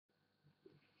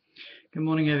Good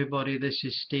morning, everybody. This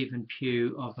is Stephen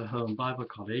Pugh of the Home Bible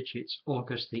College. It's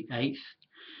August the 8th,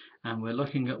 and we're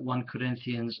looking at 1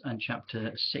 Corinthians and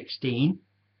chapter 16.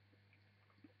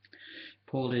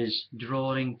 Paul is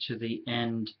drawing to the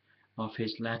end of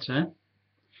his letter,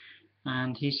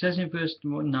 and he says in verse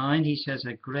 9, he says,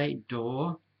 "A great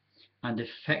door and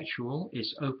effectual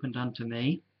is opened unto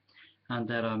me, and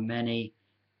there are many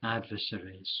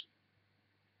adversaries."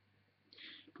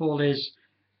 Paul is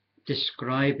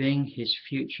describing his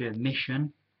future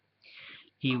mission.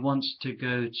 He wants to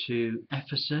go to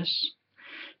Ephesus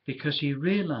because he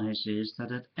realizes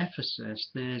that at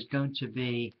Ephesus there's going to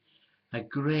be a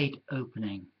great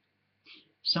opening.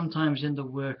 Sometimes in the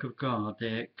work of God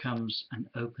there comes an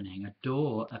opening, a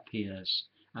door appears,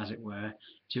 as it were,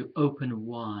 to open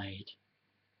wide.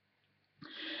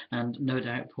 And no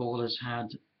doubt Paul has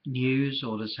had news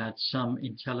or has had some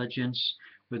intelligence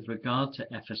with regard to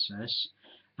Ephesus,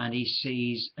 and he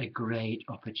sees a great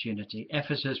opportunity.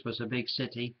 Ephesus was a big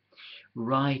city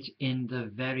right in the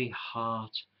very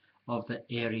heart of the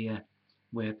area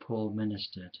where Paul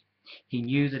ministered. He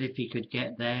knew that if he could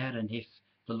get there, and if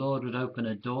the Lord would open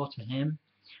a door to him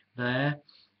there,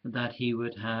 that he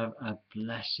would have a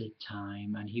blessed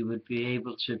time, and he would be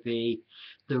able to be,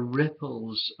 the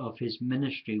ripples of his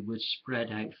ministry would spread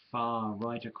out far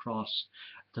right across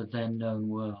the then known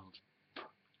world.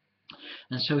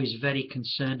 And so he's very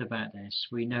concerned about this.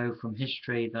 We know from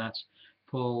history that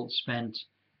Paul spent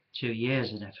 2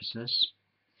 years at Ephesus,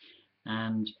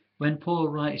 and when Paul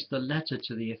writes the letter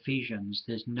to the Ephesians,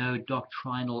 there's no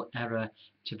doctrinal error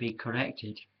to be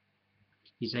corrected.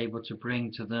 He's able to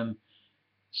bring to them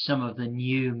some of the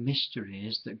new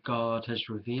mysteries that God has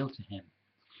revealed to him,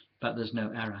 but there's no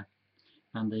error,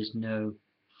 and there's no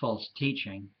false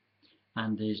teaching,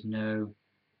 and there's no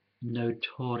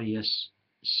notorious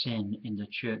sin in the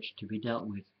church to be dealt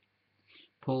with.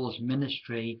 Paul's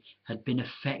ministry had been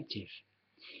effective.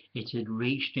 It had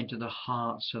reached into the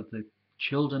hearts of the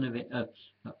children of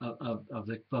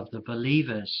the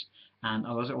believers, and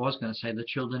I was going to say the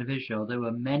children of Israel. There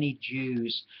were many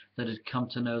Jews that had come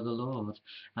to know the Lord,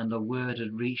 and the word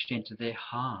had reached into their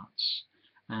hearts,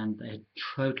 and it had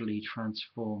totally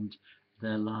transformed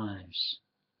their lives.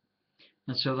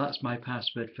 And so that's my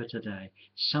password for today.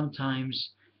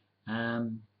 Sometimes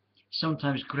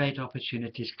great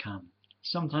opportunities come.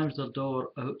 Sometimes the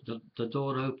door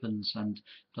opens and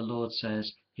the Lord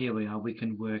says, "Here we are. We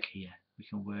can work here. We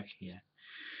can work here."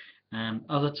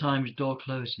 Other times door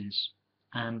closes,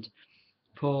 and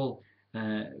Paul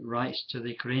writes to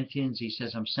the Corinthians. He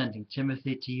says, "I'm sending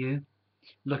Timothy to you.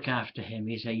 Look after him.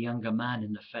 He's a younger man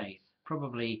in the faith,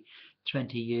 probably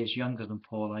 20 years younger than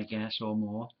Paul, I guess, or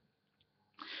more.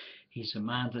 He's a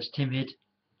man that's timid,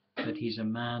 but he's a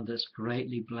man that's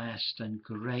greatly blessed and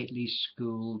greatly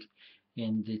schooled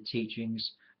in the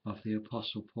teachings of the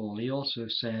Apostle Paul." He also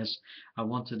says, "I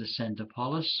wanted to send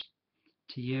Apollos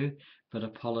to you, but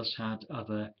Apollos had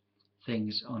other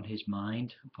things on his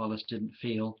mind." Apollos didn't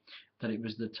feel that it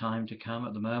was the time to come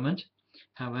at the moment.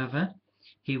 However,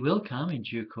 he will come in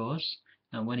due course,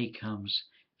 and when he comes,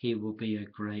 he will be a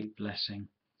great blessing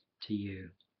to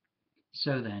you.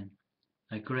 So then,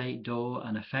 a great door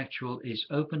and effectual is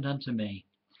opened unto me,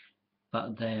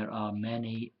 but there are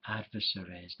many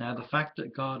adversaries. Now, the fact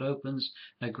that God opens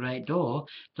a great door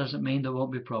doesn't mean there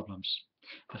won't be problems.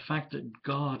 The fact that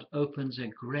God opens a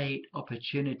great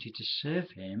opportunity to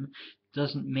serve him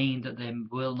doesn't mean that there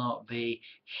will not be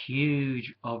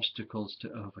huge obstacles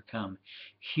to overcome,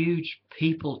 huge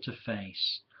people to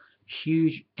face,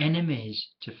 huge enemies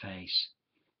to face.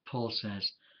 Paul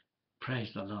says,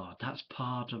 praise the Lord, that's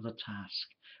part of the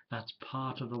task, that's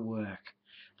part of the work,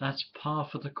 that's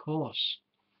part of the course.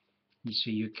 You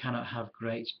see, you cannot have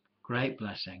great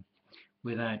blessing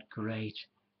without great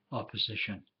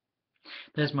opposition.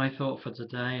 There's my thought for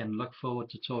today, and look forward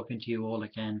to talking to you all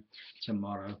again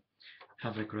tomorrow.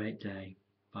 Have a great day.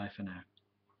 Bye for now.